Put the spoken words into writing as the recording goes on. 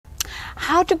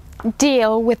how to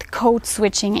deal with code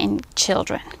switching in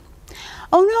children.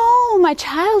 Oh no, my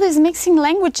child is mixing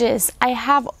languages. I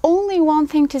have only one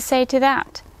thing to say to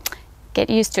that. Get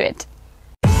used to it.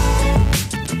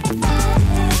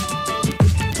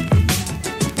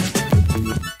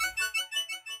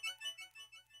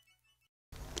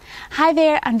 Hi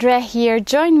there, Andrea here.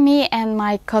 Join me and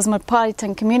my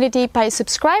cosmopolitan community by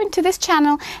subscribing to this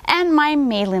channel and my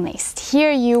mailing list.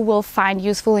 Here you will find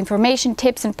useful information,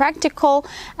 tips and practical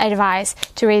advice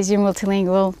to raise your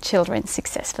multilingual children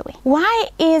successfully. Why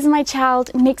is my child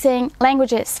mixing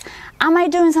languages? Am I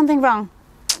doing something wrong?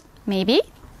 Maybe.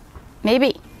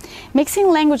 Mixing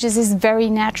languages is very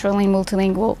natural in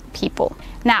multilingual people.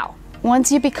 Now,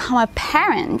 once you become a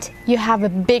parent, you have a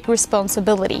big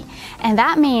responsibility, and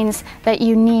that means that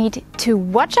you need to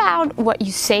watch out what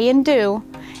you say and do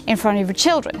in front of your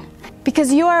children,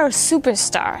 because you are a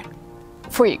superstar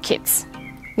for your kids.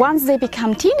 Once they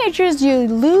become teenagers, you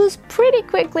lose pretty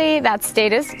quickly that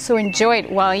status, so enjoy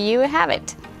it while you have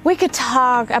it. We could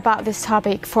talk about this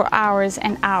topic for hours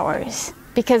and hours,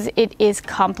 because it is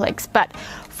complex, but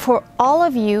for all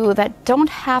of you that don't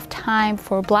have time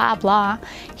for blah blah,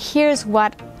 here's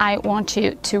what I want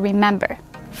you to remember.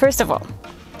 First of all,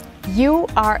 you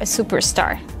are a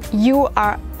superstar. You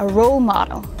are a role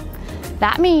model.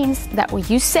 That means that what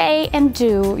you say and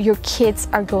do, your kids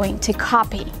are going to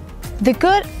copy. The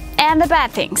good and the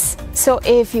bad things. So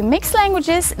if you mix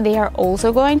languages, they are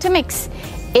also going to mix.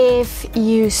 If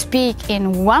you speak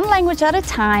in one language at a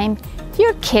time,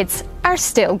 your kids are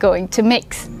still going to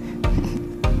mix.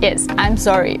 Yes, I'm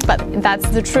sorry, but that's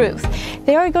the truth.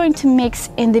 They are going to mix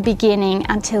in the beginning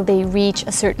until they reach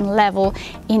a certain level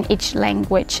in each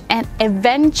language, and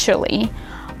eventually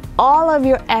all of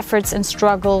your efforts and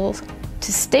struggles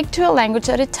to stick to a language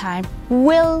at a time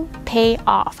will pay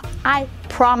off. I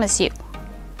promise you,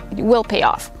 it will pay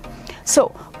off. So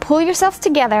pull yourselves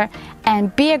together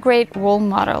and be a great role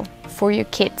model for your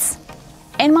kids.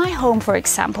 In my home, for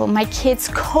example, my kids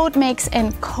code mix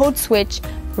and code switch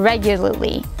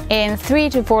regularly in 3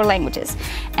 to 4 languages,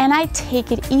 and I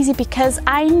take it easy because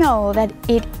I know that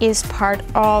it is part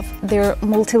of their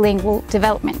multilingual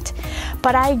development.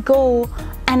 But I go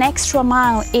an extra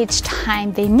mile each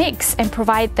time they mix and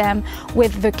provide them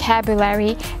with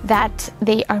vocabulary that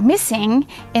they are missing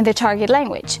in the target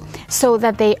language, so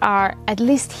that they are at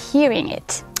least hearing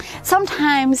it.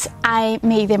 Sometimes I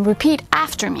make them repeat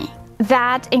after me.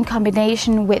 That, in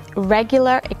combination with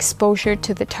regular exposure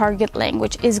to the target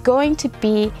language, is going to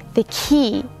be the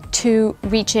key to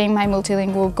reaching my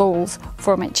multilingual goals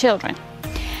for my children.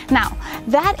 Now,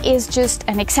 that is just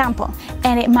an example,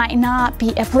 and it might not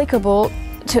be applicable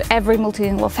to every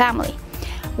multilingual family.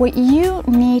 What you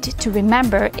need to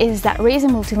remember is that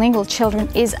raising multilingual children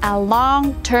is a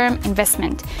long-term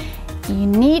investment. You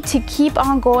need to keep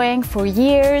on going for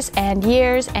years and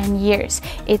years and years.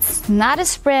 It's not a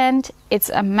sprint, it's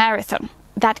a marathon.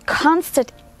 That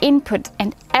constant input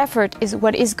and effort is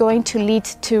what is going to lead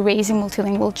to raising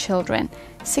multilingual children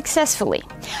successfully.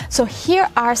 So here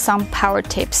are some power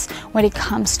tips when it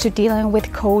comes to dealing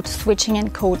with code switching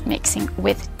and code mixing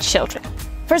with children.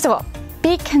 First of all,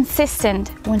 be consistent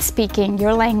when speaking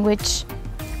your language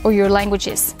or your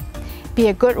languages. Be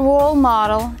a good role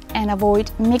model and avoid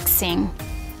mixing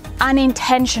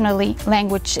unintentionally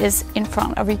languages in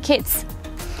front of your kids.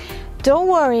 Don't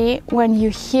worry when you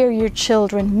hear your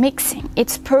children mixing.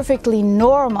 It's perfectly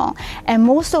normal and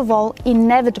most of all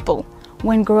inevitable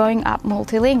when growing up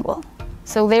multilingual.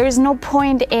 So there is no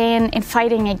point in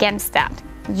fighting against that.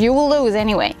 You will lose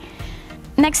anyway.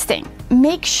 Next thing,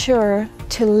 make sure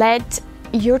to let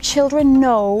your children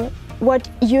know what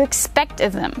you expect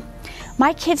of them.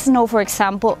 My kids know, for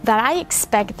example, that I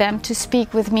expect them to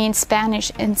speak with me in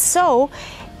Spanish, and so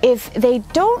if they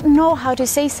don't know how to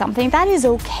say something, that is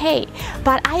okay,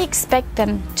 but I expect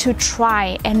them to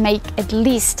try and make at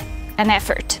least an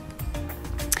effort.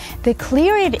 The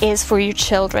clearer it is for your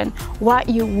children what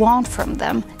you want from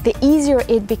them, the easier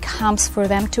it becomes for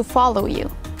them to follow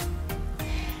you.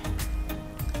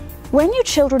 When your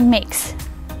children mix,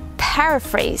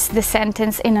 paraphrase the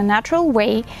sentence in a natural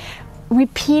way,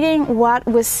 repeating what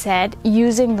was said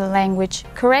using the language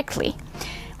correctly.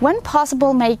 When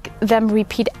possible, make them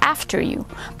repeat after you.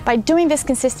 By doing this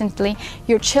consistently,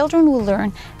 your children will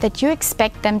learn that you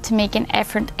expect them to make an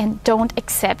effort and don't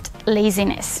accept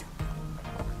laziness.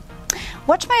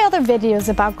 Watch my other videos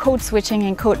about code switching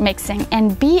and code mixing,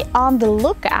 and be on the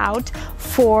lookout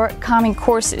for coming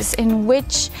courses in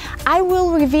which I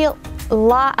will reveal a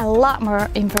lot more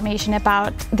information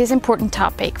about this important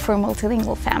topic for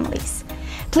multilingual families.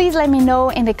 Please let me know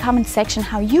in the comment section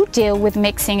how you deal with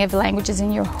mixing of languages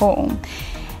in your home.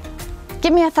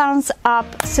 Give me a thumbs up,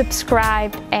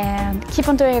 subscribe, and keep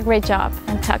on doing a great job,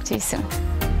 and talk to you soon.